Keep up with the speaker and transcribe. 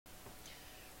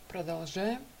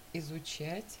Продолжаем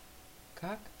изучать,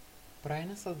 как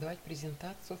правильно создавать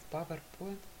презентацию в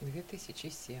PowerPoint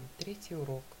 2007. Третий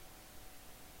урок.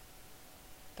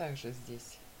 Также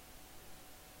здесь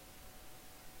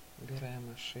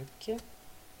убираем ошибки,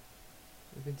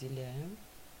 выделяем,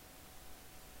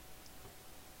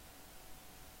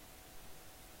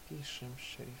 пишем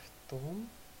шрифтом,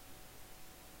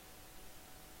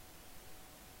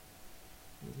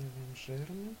 делаем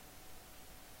жирным.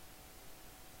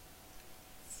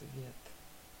 Цвет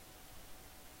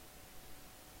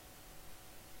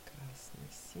красный,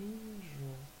 синий,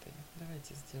 желтый.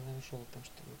 Давайте сделаем желтым,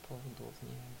 чтобы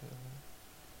поудобнее было.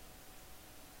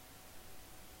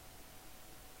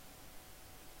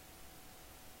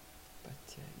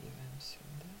 Подтягиваем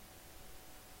сюда.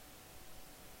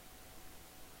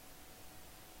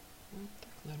 Вот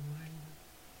так нормально.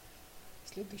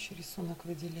 Следующий рисунок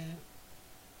выделяем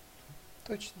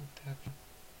точно так же.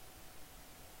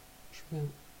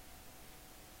 Жмем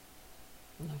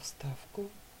на вставку,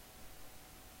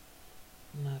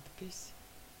 надпись,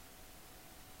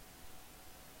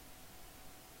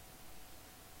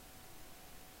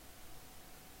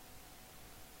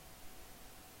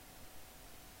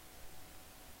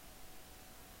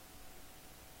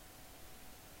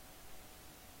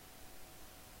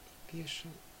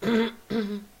 пишем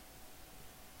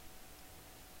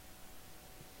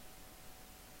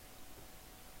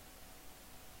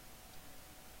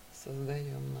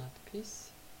создаем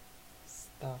надпись,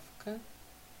 вставка,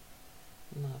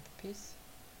 надпись,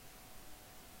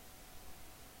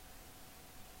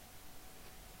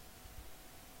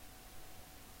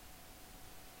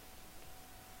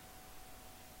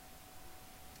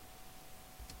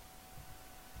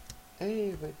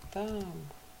 эй, вы там,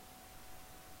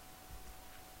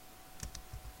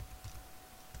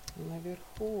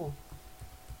 наверху,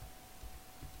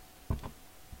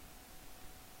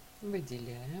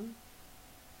 выделяем,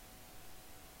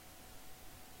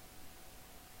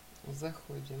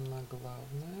 заходим на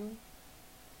главную,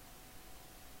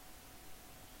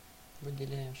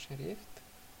 выделяем шрифт,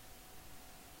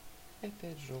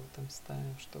 опять желтым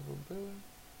ставим, чтобы было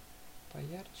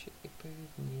поярче и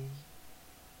повидней.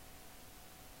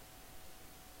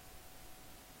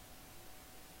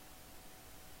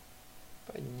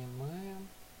 Поднимаем,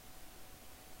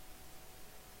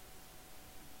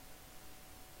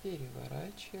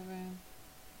 переворачиваем,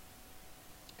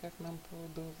 как нам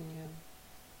поудобнее.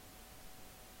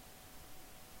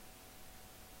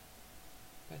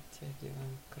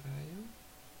 Подтягиваем к краю.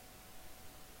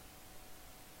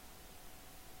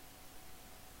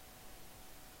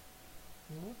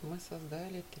 Вот мы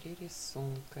создали 3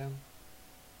 рисунка.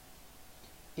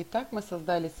 Итак, мы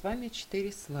создали с вами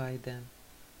 4 слайда.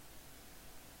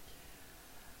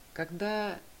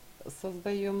 Когда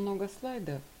создаем много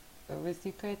слайдов,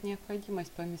 возникает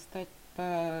необходимость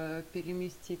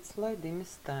переместить слайды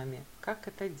местами. Как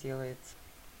это делается?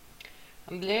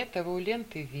 Для этого у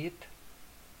ленты «Вид»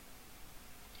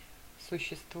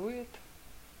 существует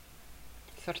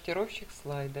сортировщик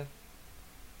слайдов.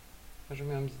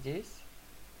 Жмем здесь.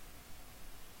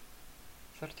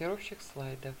 Сортировщик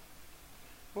слайдов.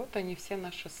 Вот они, все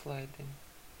наши слайды.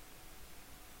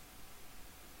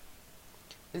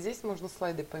 Здесь можно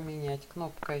слайды поменять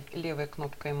левой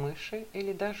кнопкой мыши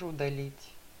или даже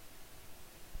удалить.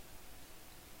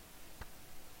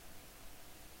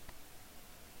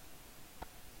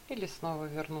 Или снова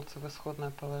вернуться в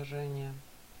исходное положение.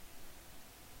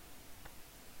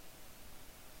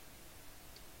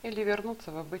 Или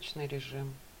вернуться в обычный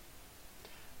режим.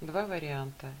 2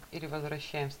 варианта. Или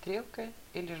возвращаем стрелкой,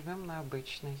 или жмем на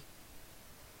обычный.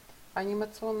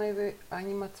 Анимационные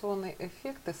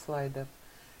эффекты слайдов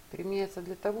применяются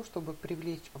для того, чтобы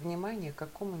привлечь внимание к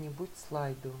какому-нибудь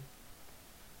слайду.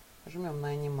 Жмем на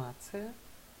анимация,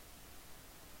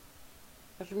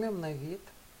 жмем на вид,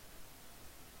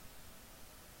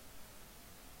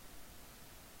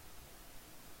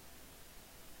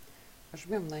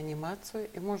 жмем на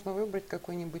анимацию, и можно выбрать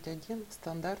какой-нибудь один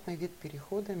стандартный вид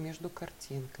перехода между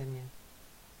картинками.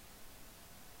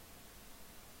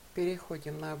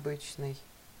 Переходим на обычный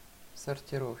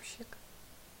сортировщик.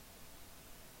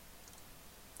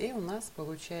 И у нас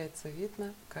получается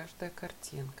видно каждая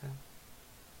картинка.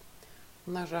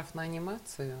 Нажав на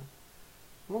анимацию,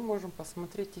 мы можем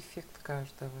посмотреть эффект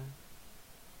каждого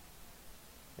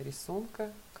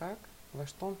рисунка, во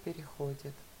что он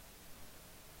переходит.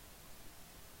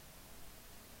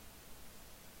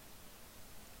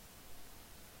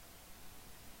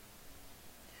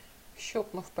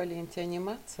 Щелкнув по ленте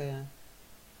 «Анимация»,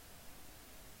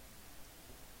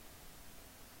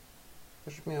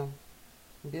 жмем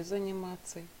без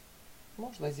анимаций,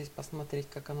 Можно здесь посмотреть,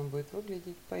 как оно будет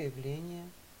выглядеть. Появление,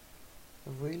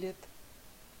 вылет,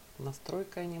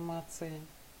 настройка анимации.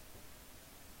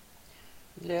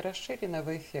 Для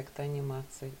расширенного эффекта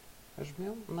анимации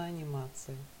жмем на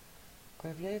анимации.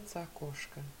 Появляется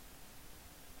окошко.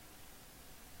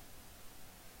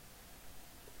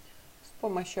 С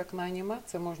помощью окна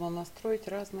анимации можно настроить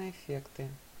разные эффекты.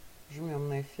 Жмем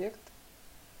на эффект,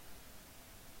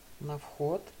 на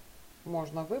вход.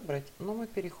 Можно выбрать, но мы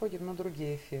переходим на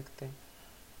другие эффекты.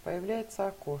 Появляется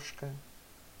окошко.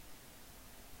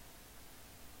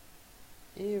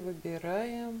 И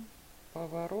выбираем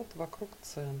поворот вокруг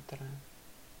центра.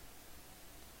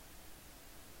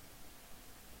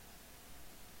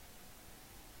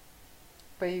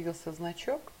 Появился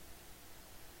значок,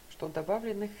 что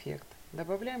добавлен эффект.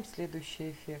 Добавляем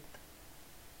следующий эффект.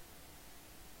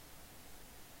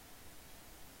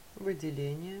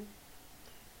 Выделение.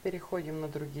 Переходим на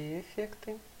другие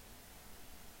эффекты.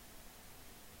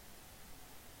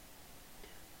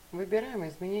 Выбираем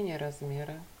изменение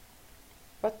размера.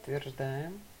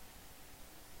 Подтверждаем.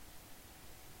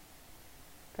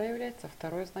 Появляется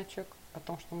второй значок о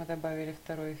том, что мы добавили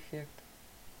второй эффект.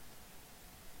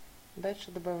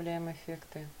 Дальше добавляем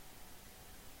эффекты.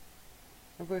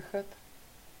 Выход.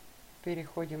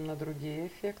 Переходим на другие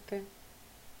эффекты.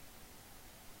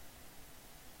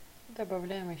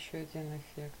 Добавляем еще один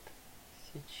эффект.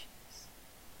 Сейчас.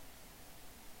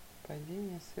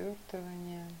 Падение,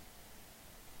 свертывание.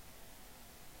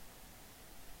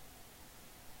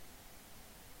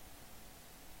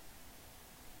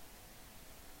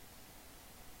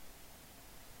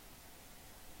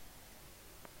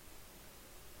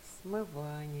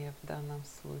 Смывание в данном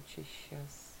случае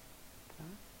сейчас.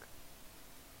 Так.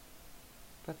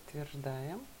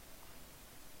 Подтверждаем.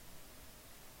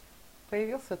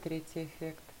 Появился третий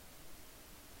эффект.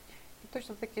 И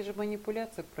точно такие же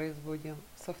манипуляции производим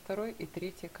со второй и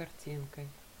третьей картинкой.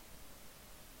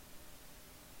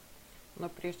 Но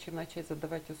прежде чем начать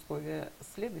задавать условия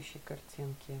следующей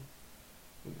картинки,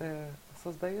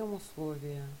 создаем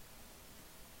условия.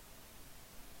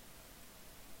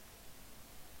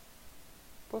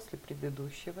 После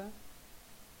предыдущего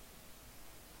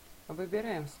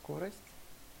выбираем скорость.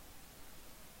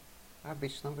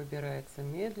 Обычно выбирается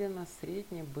медленно,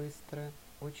 средне, быстро,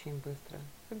 очень быстро.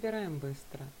 Выбираем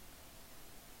быстро.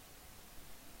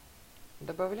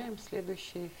 Добавляем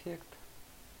следующий эффект.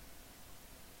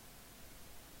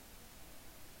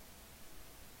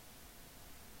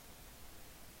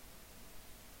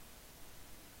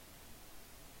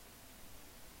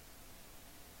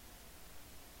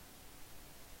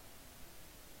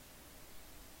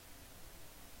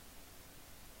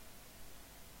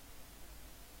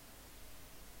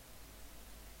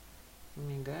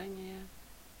 Мигание.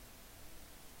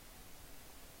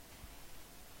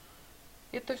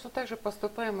 И точно так же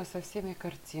поступаем и со всеми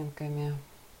картинками.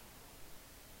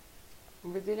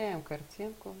 Выделяем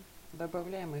картинку,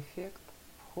 добавляем эффект,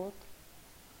 вход,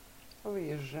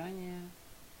 выезжание.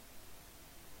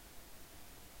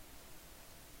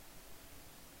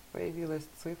 Появилась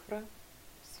цифра.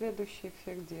 Следующий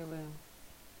эффект делаем.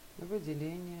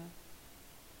 Выделение.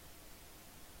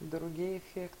 Другие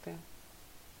эффекты.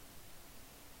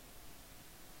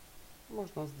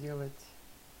 Можно сделать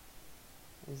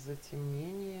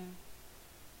затемнение.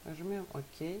 Жмем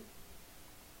ОК.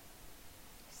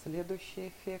 Следующий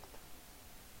эффект.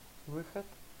 Выход.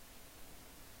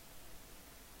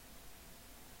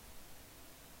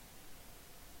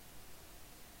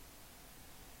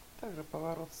 Также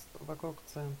поворот вокруг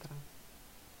центра.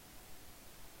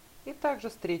 И также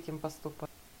с третьим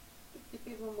поступаем.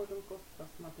 Теперь мы можем просто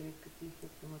посмотреть, какие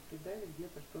эффекты мы придали,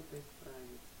 где-то что-то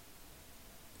исправить.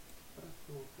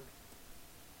 Просмотр.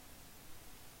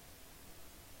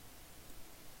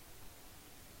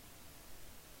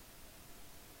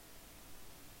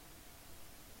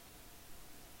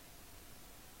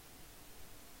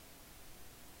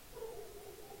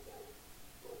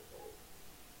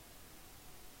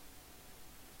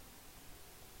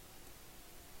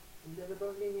 Для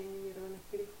добавления анимированных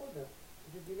переходов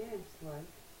выделяем слайд.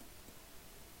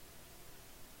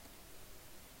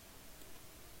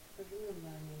 Жмем на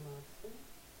анимацию.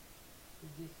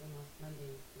 Здесь у нас на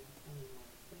ленте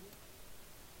анимация.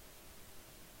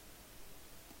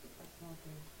 И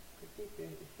посмотрим, какие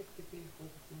эффекты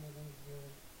переходов мы можем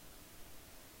сделать.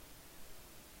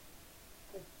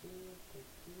 Такие.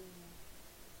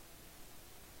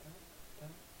 Так,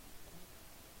 так,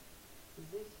 так.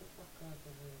 Здесь все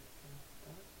показывается.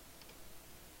 Так.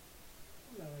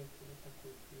 Ну, давайте вот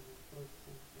такой фильм просто.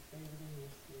 Появление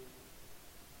слева.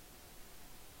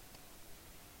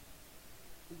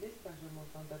 Здесь также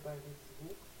можно добавить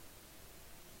звук.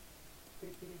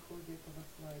 переходе этого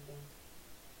слайда.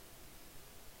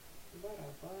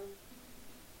 Барабан.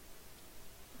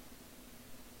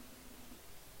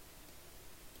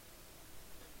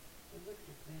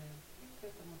 Закрепляем. И к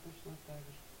этому точно так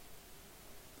же.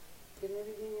 При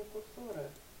наведении курсора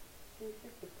все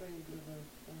эффекты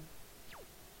проигрываются.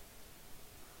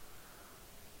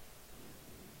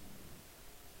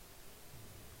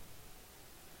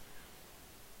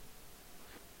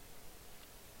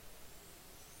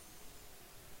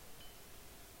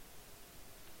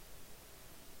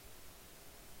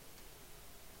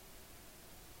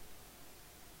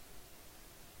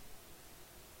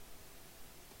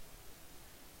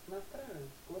 Настраиваем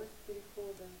скорость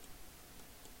перехода.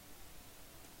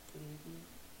 Средний.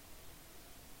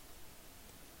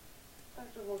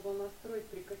 Также можно настроить,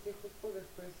 при каких условиях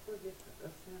происходит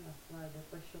смена слайда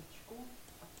по щелчку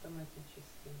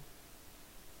автоматически.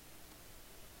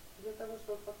 Для того,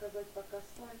 чтобы показать показ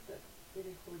слайда,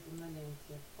 переходим на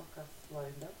ленте «Показ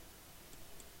слайдов».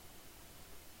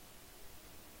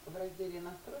 В разделе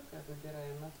 «Настройка»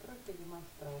 выбираем «Настройка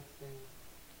демонстрации».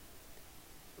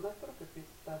 Настройка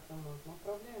презентации можно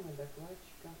управляемый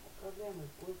докладчиком, управляемый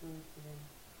пользователем,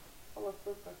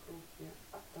 полосой покрутки,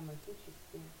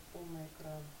 автоматически, полный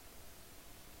экран,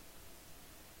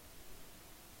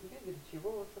 без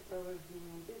речевого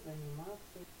сопровождения, без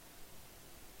анимации.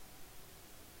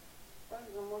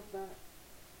 Также можно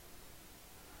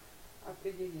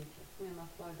определить смена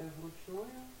слайда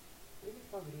вручную или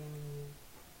по времени.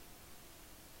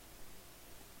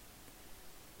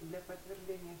 Для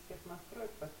подтверждения всех настроек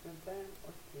подтверждаем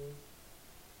ОК.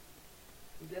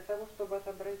 Для того, чтобы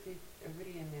отобразить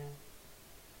время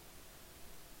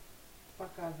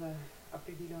показа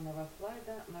определенного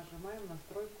слайда, нажимаем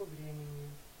настройку времени.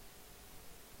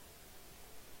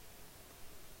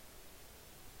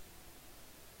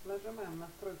 Нажимаем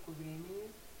настройку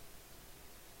времени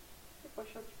и по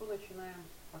щелчку начинаем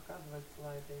показывать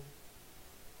слайды.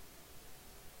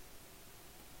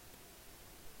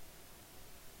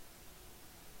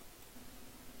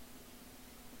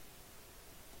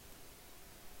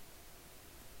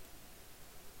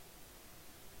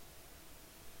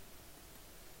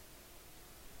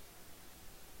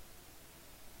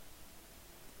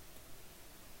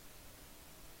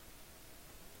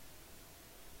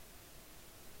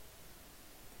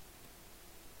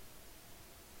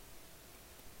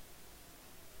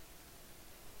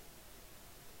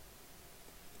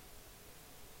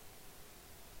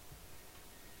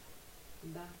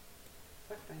 Да,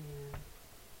 сохраняем.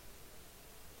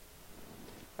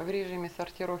 В режиме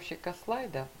сортировщика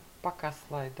слайдов, показ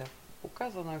слайдов,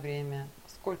 указано время,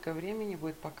 сколько времени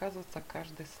будет показываться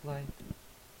каждый слайд.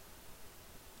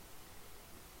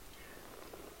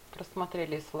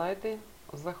 Просмотрели слайды,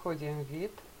 заходим в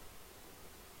вид,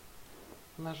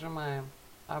 нажимаем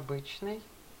обычный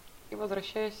и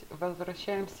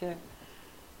возвращаемся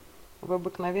в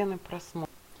обыкновенный просмотр.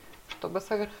 Чтобы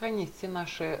сохранить все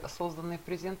наши созданные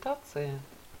презентации,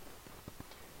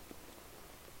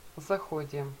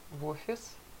 заходим в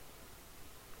офис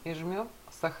и жмем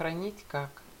 «Сохранить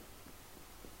как».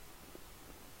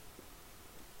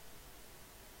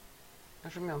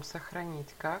 Жмем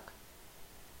 «Сохранить как»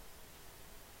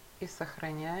 и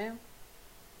сохраняем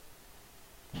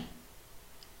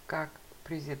как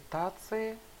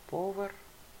презентации Power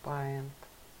Point.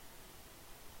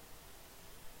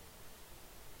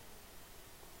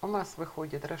 У нас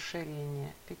выходит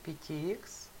расширение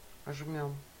PPTX,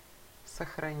 жмем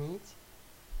 «Сохранить».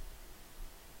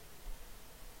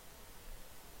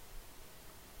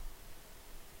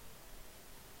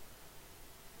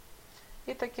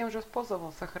 И таким же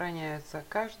способом сохраняется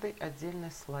каждый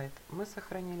отдельный слайд. Мы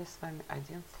сохранили с вами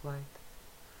один слайд.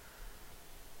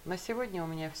 На сегодня у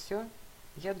меня все.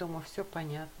 Я думаю, все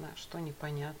понятно. Что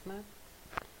непонятно,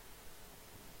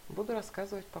 буду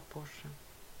рассказывать попозже.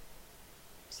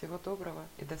 Всего доброго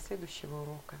и до следующего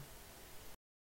урока.